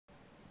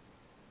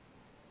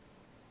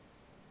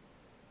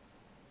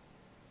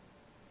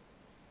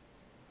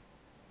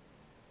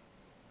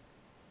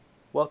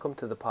Welcome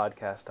to the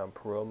podcast on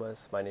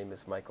poromas. My name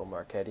is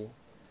M.MARCHETTI.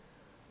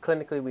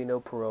 Clinically, we know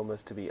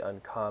poromas to be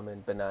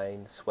uncommon,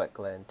 benign sweat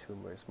gland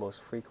tumors,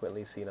 most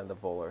frequently seen on the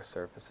volar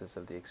surfaces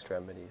of the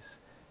extremities.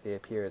 They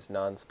appear as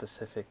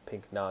nonspecific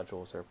pink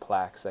nodules or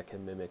plaques that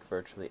can mimic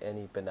virtually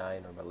any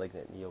benign or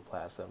malignant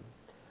neoplasm.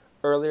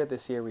 Earlier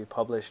this year, we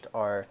published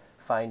our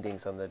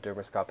findings on the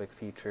dermoscopic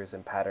features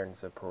and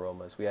patterns of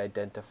poromas. We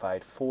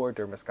identified 4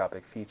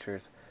 dermoscopic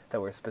features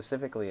that were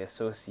specifically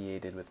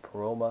associated with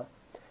poroma.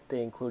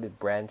 They included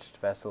branched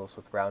vessels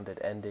with rounded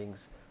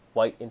endings,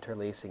 white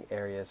interlacing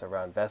areas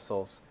around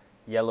vessels,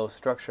 yellow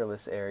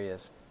structureless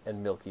areas,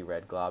 and milky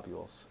red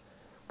globules.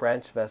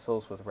 Branched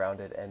vessels with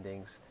rounded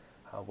endings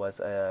was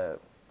a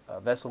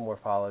vessel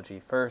morphology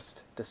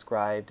first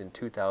described in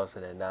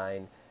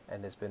 2009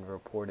 and has been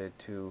reported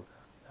to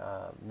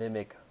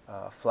mimic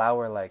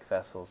flower-like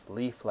vessels,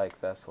 leaf-like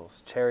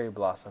vessels, cherry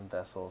blossom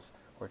vessels,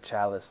 or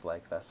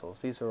chalice-like vessels.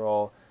 These are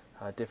all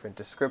different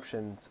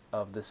descriptions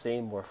of the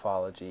same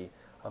morphology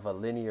of a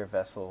linear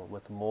vessel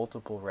with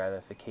multiple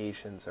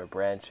ramifications or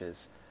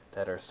branches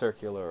that are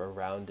circular or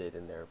rounded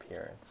in their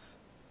appearance.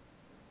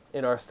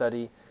 In our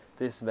study,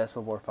 this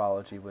vessel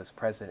morphology was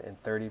present in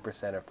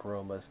 30% of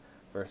poromas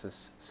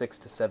versus 6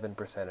 to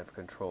 7% of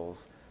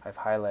controls. I've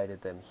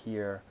highlighted them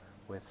here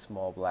with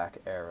small black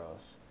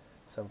arrows.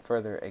 Some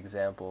further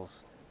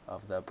examples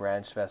of the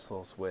branched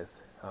vessels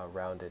with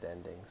rounded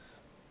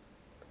endings.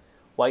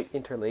 White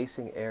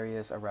interlacing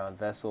areas around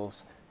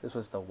vessels. This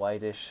was the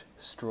whitish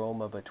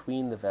stroma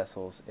between the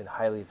vessels in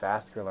highly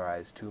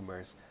vascularized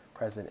tumors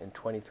present in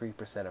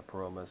 23% of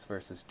poromas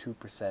versus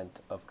 2%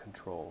 of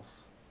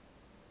controls.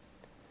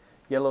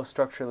 Yellow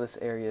structureless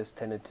areas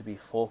tended to be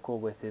focal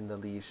within the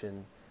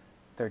lesion,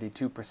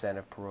 32%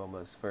 of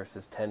poromas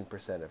versus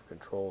 10% of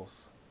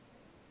controls.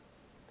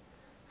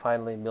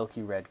 Finally,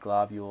 milky red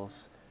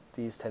globules.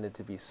 These tended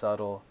to be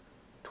subtle,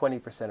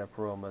 20% of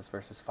poromas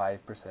versus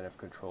 5% of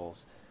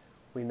controls.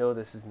 We know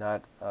this is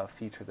not a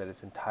feature that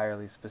is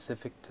entirely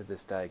specific to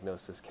this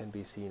diagnosis, can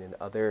be seen in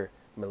other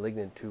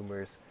malignant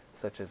tumors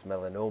such as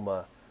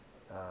melanoma,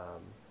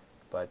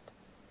 but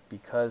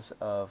because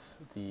of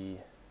the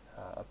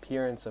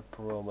appearance of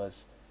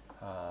poromas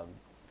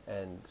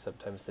and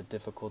sometimes the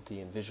difficulty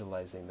in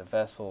visualizing the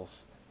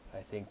vessels,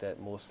 I think that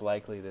most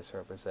likely this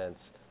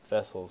represents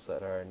vessels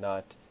that are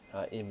not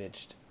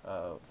imaged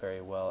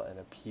very well and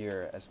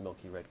appear as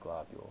milky red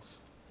globules.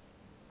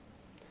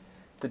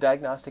 The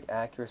diagnostic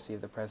accuracy of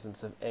the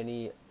presence of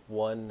any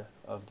one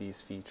of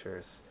these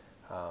features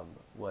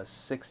was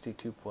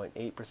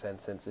 62.8%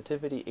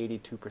 sensitivity,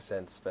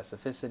 82%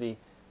 specificity.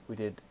 We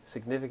did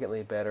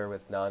significantly better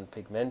with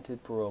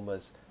non-pigmented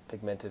poromas.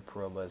 Pigmented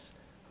poromas,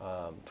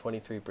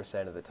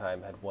 23% of the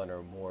time had one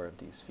or more of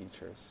these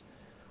features.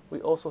 We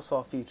also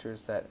saw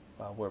features that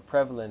were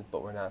prevalent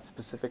but were not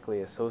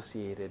specifically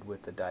associated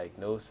with the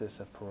diagnosis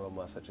of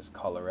poroma, such as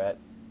collarette,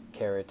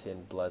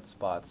 keratin, blood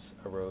spots,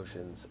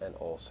 erosions, and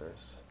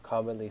ulcers,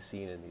 commonly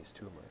seen in these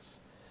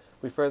tumors.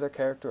 We further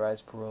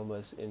characterized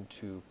poromas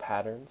into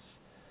patterns.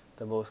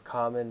 The most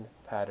common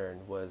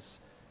pattern was,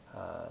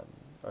 the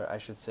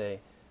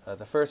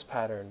first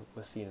pattern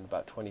was seen in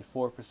about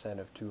 24%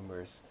 of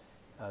tumors.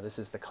 This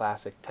is the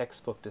classic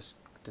textbook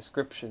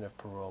description of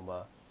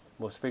poroma,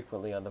 most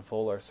frequently on the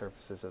volar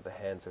surfaces of the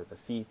hands or the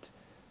feet.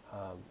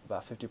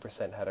 About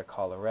 50% had a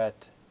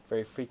collarette.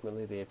 Very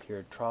frequently they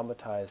appeared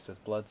traumatized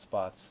with blood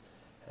spots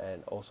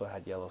and also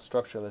had yellow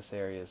structureless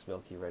areas,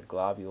 milky red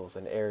globules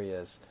and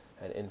areas,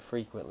 and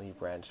infrequently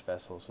branched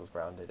vessels with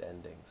rounded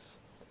endings.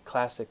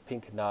 Classic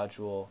pink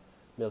nodule,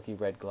 milky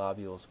red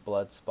globules,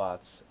 blood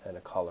spots, and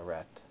a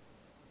collarette.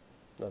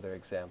 Another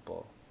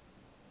example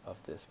of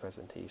this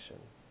presentation.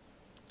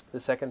 The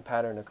second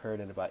pattern occurred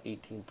in about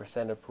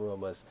 18% of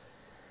poromas.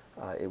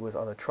 It was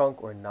on a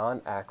trunk or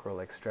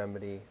non-acral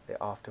extremity. They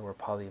often were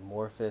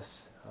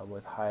polymorphous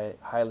with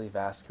highly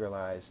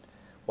vascularized.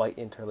 White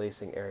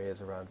interlacing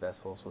areas around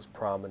vessels was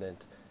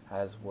prominent,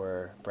 as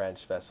were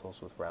branched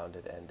vessels with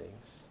rounded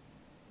endings.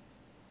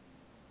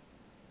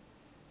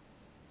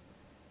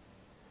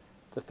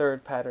 The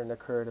third pattern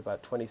occurred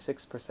about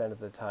 26% of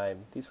the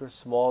time. These were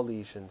small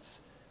lesions,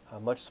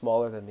 much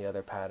smaller than the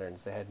other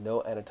patterns. They had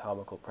no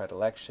anatomical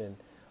predilection.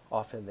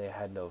 Often they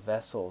had no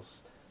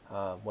vessels.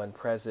 When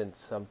present,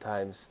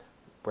 sometimes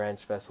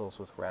branched vessels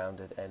with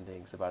rounded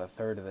endings, about a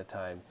third of the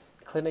time.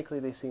 Clinically,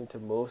 they seem to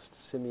most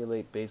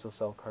simulate basal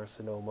cell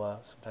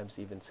carcinoma, sometimes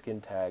even skin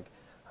tag,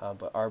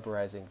 but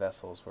arborizing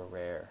vessels were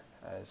rare,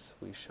 as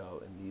we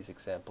show in these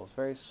examples.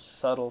 Very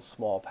subtle,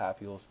 small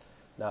papules,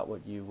 not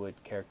what you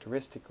would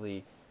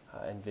characteristically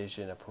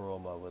envision a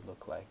poroma would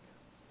look like.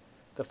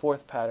 The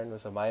fourth pattern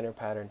was a minor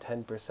pattern,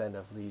 10%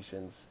 of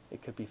lesions.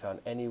 It could be found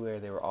anywhere.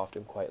 They were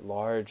often quite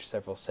large,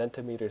 several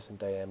centimeters in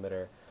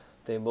diameter.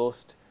 They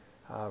most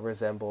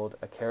resembled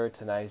a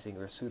keratinizing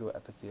or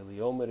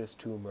pseudoepitheliomatous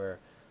tumor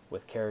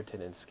with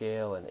keratin and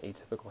scale and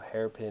atypical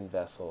hairpin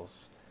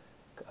vessels.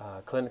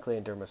 Clinically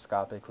and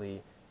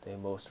dermoscopically, they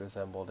most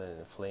resembled an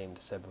inflamed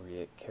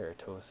seborrheic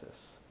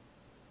keratosis.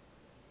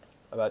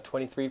 About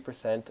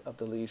 23% of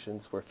the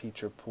lesions were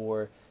feature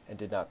poor and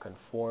did not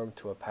conform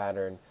to a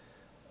pattern.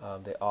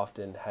 They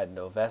often had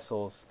no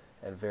vessels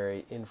and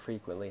very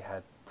infrequently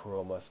had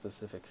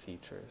poroma-specific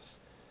features.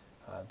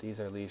 These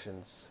are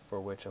lesions for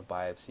which a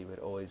biopsy would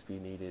always be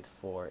needed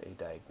for a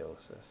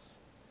diagnosis.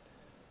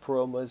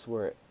 Poromas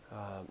were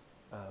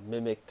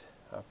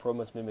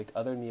poromas mimicked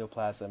other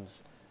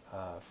neoplasms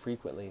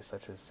frequently,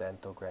 such as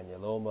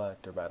xanthogranuloma,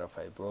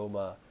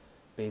 dermatofibroma,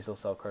 basal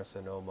cell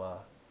carcinoma,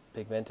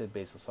 pigmented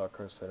basal cell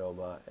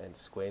carcinoma, and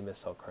squamous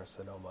cell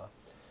carcinoma.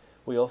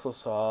 We also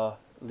saw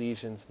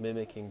lesions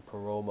mimicking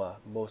poroma.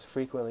 Most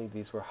frequently,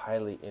 these were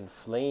highly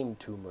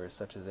inflamed tumors,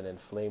 such as an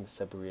inflamed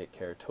seborrheic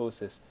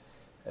keratosis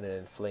and an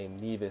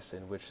inflamed nevus,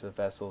 in which the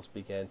vessels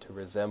began to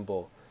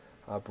resemble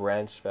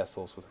branched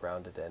vessels with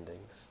rounded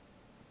endings.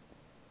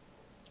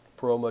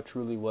 Poroma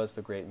truly was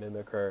the great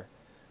mimicker.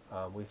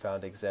 We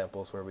found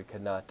examples where we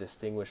could not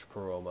distinguish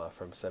poroma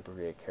from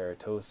seborrheic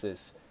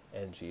keratosis,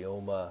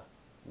 angioma,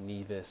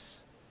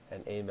 nevus,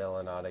 and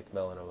amelanotic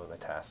melanoma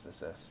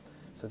metastasis.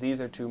 So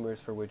these are tumors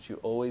for which you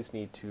always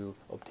need to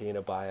obtain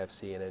a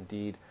biopsy, and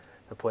indeed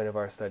the point of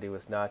our study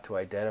was not to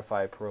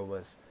identify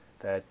poromas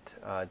that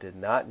did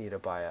not need a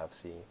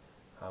biopsy.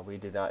 We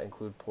did not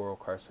include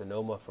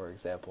porocarcinoma, for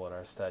example, in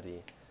our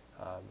study,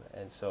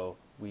 and so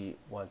we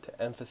want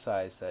to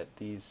emphasize that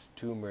these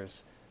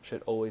tumors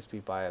should always be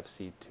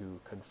biopsied to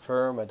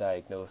confirm a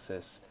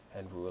diagnosis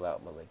and rule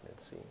out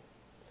malignancy.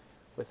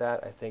 With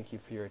that, I thank you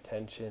for your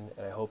attention,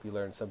 and I hope you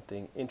learned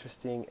something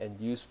interesting and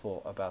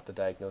useful about the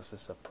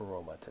diagnosis of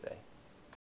poroma today.